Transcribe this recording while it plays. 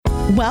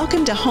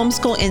Welcome to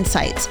Homeschool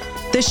Insights,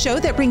 the show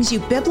that brings you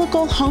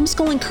biblical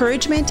homeschool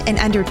encouragement in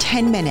under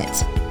 10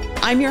 minutes.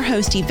 I'm your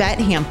host, Yvette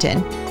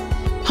Hampton.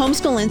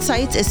 Homeschool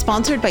Insights is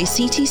sponsored by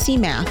CTC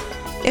Math.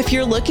 If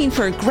you're looking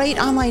for a great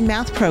online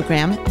math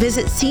program,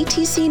 visit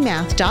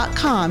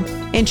ctcmath.com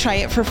and try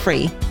it for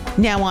free.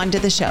 Now on to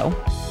the show.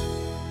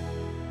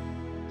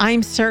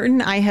 I'm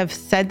certain I have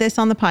said this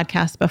on the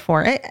podcast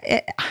before.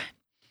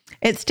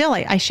 It's still,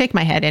 I shake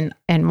my head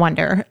and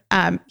wonder.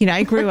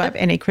 I grew up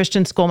in a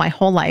Christian school my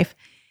whole life,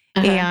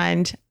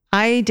 and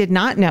I did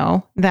not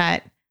know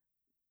that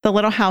the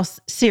Little House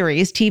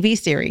series, TV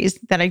series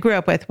that I grew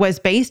up with was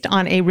based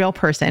on a real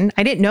person.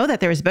 I didn't know that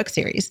there was a book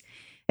series.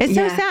 It's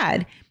so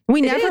sad.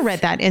 We never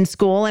read that in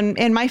school. And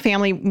in my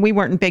family, we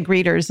weren't big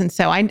readers. And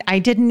so I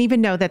didn't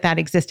even know that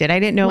existed. I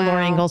didn't know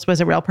Laura Ingalls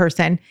was a real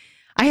person.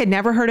 I had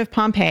never heard of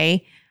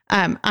Pompeii.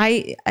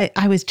 I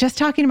was just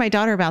talking to my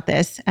daughter about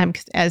this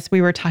as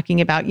we were talking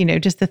about,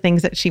 just the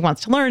things that she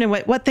wants to learn and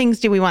what things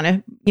do we want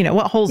to,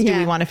 what holes do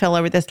we want to fill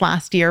over this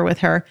last year with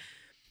her.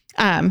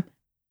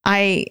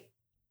 I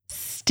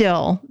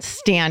still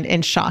stand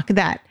in shock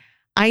that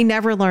I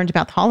never learned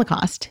about the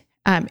Holocaust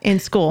in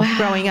school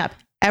growing up,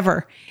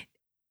 ever.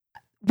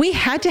 We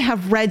had to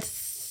have read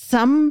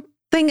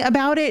something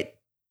about it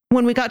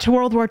when we got to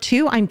World War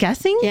II, I'm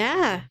guessing.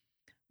 Yeah.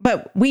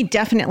 But we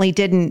definitely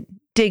didn't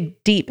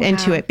dig deep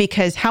into it,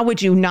 because how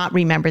would you not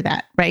remember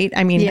that, right?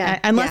 I mean,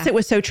 unless it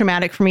was so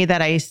traumatic for me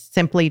that I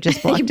simply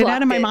just blocked it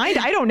out of my mind.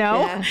 I don't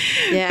know.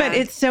 Yeah. But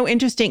it's so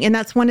interesting. And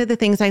that's one of the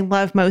things I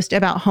love most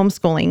about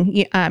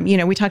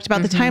homeschooling. We talked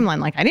about the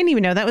timeline. Like, I didn't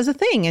even know that was a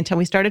thing until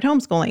we started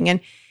homeschooling. And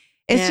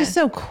it's just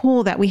so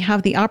cool that we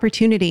have the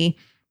opportunity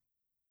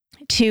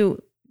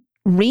to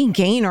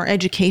regain our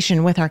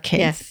education with our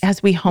kids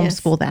as we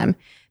homeschool them.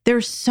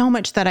 There's so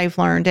much that I've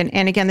learned.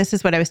 And again, this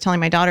is what I was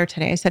telling my daughter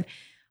today. I said,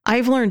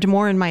 I've learned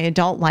more in my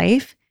adult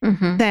life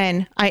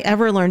than I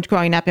ever learned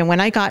growing up. And when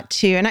I got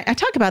to, and I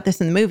talk about this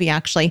in the movie,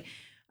 actually,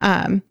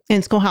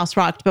 in Schoolhouse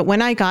Rocked, but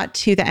when I got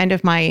to the end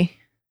of my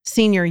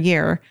senior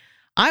year,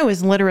 I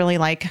was literally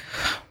like,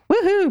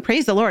 woohoo,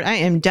 praise the Lord. I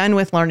am done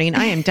with learning.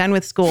 I am done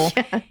with school.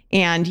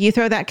 And you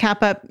throw that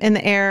cap up in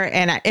the air.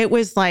 And it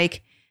was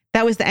like,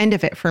 that was the end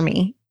of it for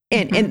me.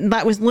 And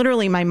that was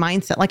literally my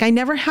mindset. Like, I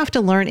never have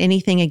to learn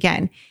anything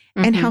again.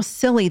 And how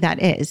silly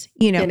that is.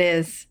 It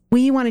is.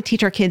 We want to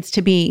teach our kids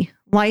to be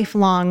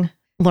lifelong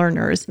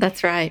learners.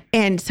 That's right.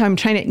 And so I'm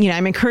trying to,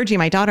 I'm encouraging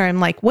my daughter. I'm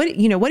like, what do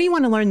you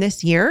want to learn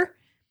this year?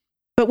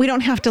 But we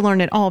don't have to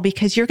learn it all,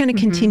 because you're going to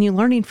continue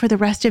learning for the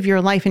rest of your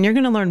life. And you're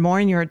going to learn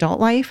more in your adult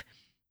life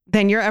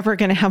than you're ever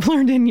going to have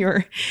learned in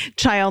your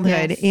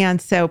childhood. Yes.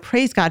 And so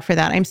praise God for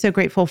that. I'm so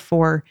grateful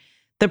for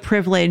the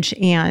privilege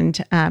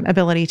and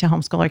ability to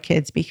homeschool our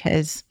kids,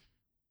 because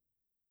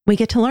we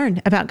get to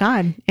learn about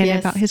God and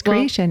about his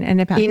creation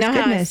and about his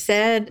goodness. How I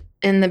said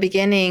in the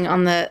beginning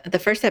on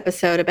the first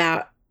episode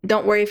about,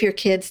 don't worry if your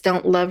kids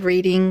don't love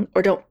reading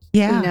or don't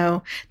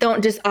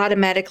just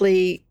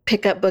automatically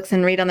pick up books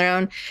and read on their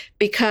own,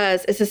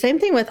 because it's the same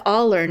thing with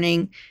all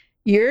learning.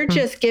 You're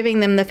just giving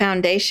them the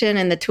foundation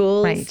and the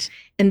tools,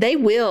 and they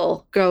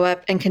will grow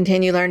up and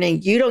continue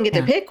learning. You don't get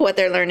to pick what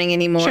they're learning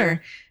anymore.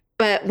 Sure.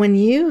 But when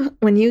you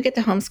get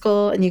to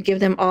homeschool and you give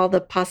them all the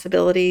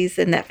possibilities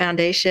and that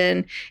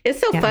foundation,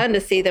 it's so fun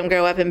to see them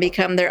grow up and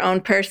become their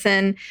own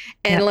person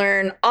and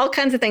learn all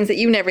kinds of things that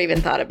you never even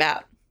thought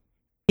about.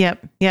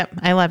 Yep.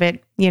 I love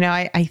it.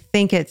 I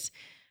think it's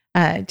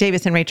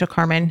Davis and Rachel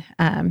Carmen.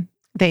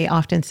 They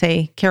often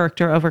say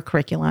character over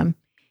curriculum.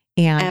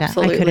 And I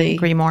couldn't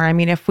agree more. I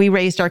mean, if we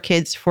raised our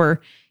kids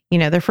for,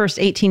 their first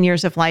 18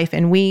 years of life,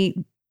 and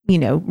we,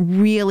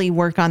 really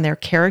work on their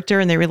character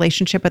and their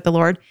relationship with the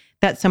Lord,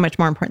 that's so much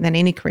more important than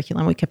any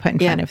curriculum we could put in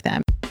front of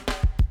them.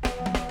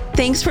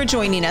 Thanks for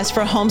joining us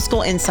for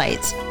Homeschool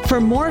Insights. For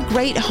more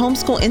great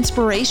homeschool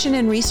inspiration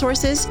and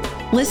resources,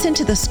 listen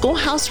to the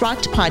Schoolhouse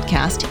Rocked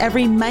podcast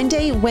every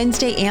Monday,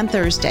 Wednesday, and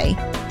Thursday.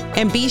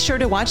 And be sure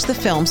to watch the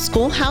film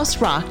Schoolhouse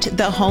Rocked: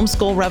 The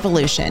Homeschool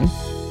Revolution.